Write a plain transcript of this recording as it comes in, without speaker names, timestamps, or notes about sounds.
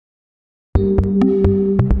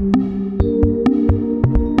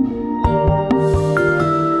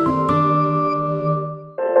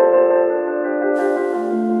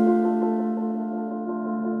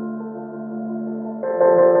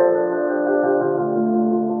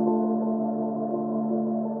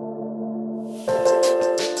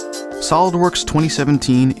Solidworks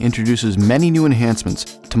 2017 introduces many new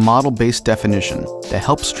enhancements to model-based definition that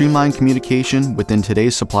help streamline communication within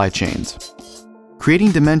today's supply chains.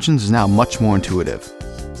 Creating dimensions is now much more intuitive.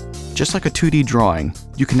 Just like a 2D drawing,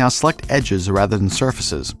 you can now select edges rather than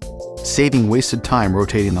surfaces, saving wasted time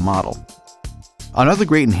rotating the model. Another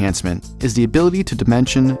great enhancement is the ability to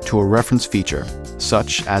dimension to a reference feature,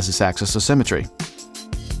 such as its axis of symmetry.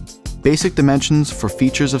 Basic dimensions for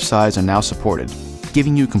features of size are now supported,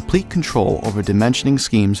 giving you complete control over dimensioning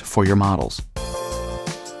schemes for your models.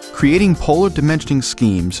 Creating polar dimensioning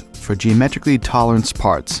schemes for geometrically tolerant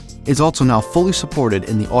parts is also now fully supported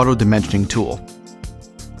in the auto dimensioning tool.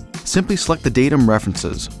 Simply select the datum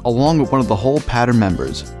references along with one of the whole pattern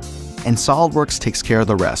members, and SolidWorks takes care of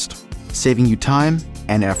the rest, saving you time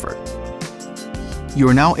and effort. You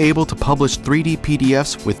are now able to publish 3D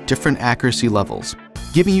PDFs with different accuracy levels,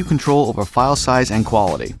 giving you control over file size and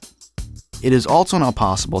quality. It is also now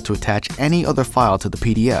possible to attach any other file to the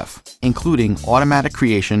PDF, including automatic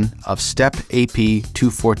creation of STEP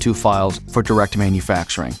AP242 files for direct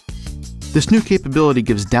manufacturing. This new capability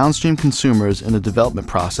gives downstream consumers in the development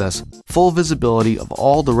process full visibility of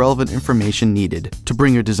all the relevant information needed to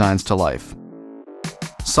bring your designs to life.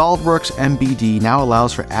 Solidworks Mbd now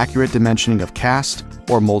allows for accurate dimensioning of cast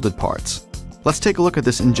or molded parts. Let's take a look at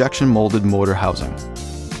this injection molded motor housing.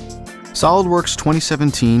 SolidWorks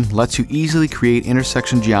 2017 lets you easily create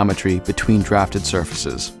intersection geometry between drafted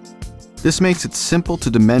surfaces. This makes it simple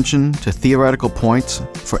to dimension to theoretical points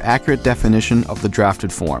for accurate definition of the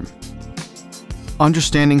drafted form.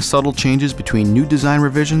 Understanding subtle changes between new design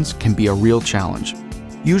revisions can be a real challenge,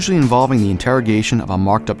 usually involving the interrogation of a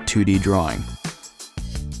marked up 2D drawing.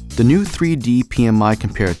 The new 3D PMI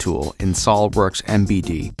Compare tool in SolidWorks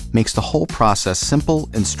Mbd makes the whole process simple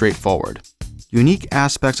and straightforward. Unique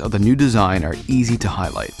aspects of the new design are easy to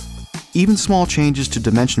highlight. Even small changes to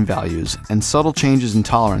dimension values and subtle changes in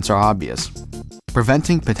tolerance are obvious,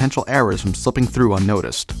 preventing potential errors from slipping through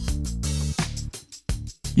unnoticed.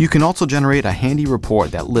 You can also generate a handy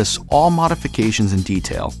report that lists all modifications in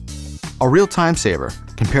detail, a real time saver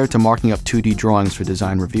compared to marking up 2D drawings for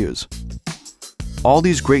design reviews. All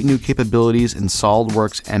these great new capabilities in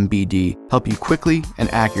SolidWorks Mbd help you quickly and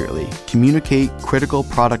accurately communicate critical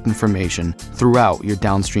product information throughout your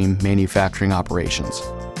downstream manufacturing operations.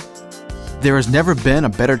 There has never been a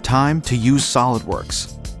better time to use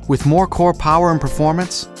SolidWorks. With more core power and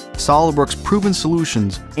performance, SolidWorks' proven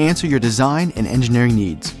solutions answer your design and engineering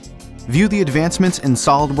needs. View the advancements in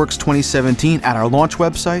SolidWorks 2017 at our launch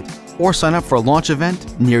website or sign up for a launch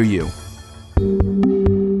event near you.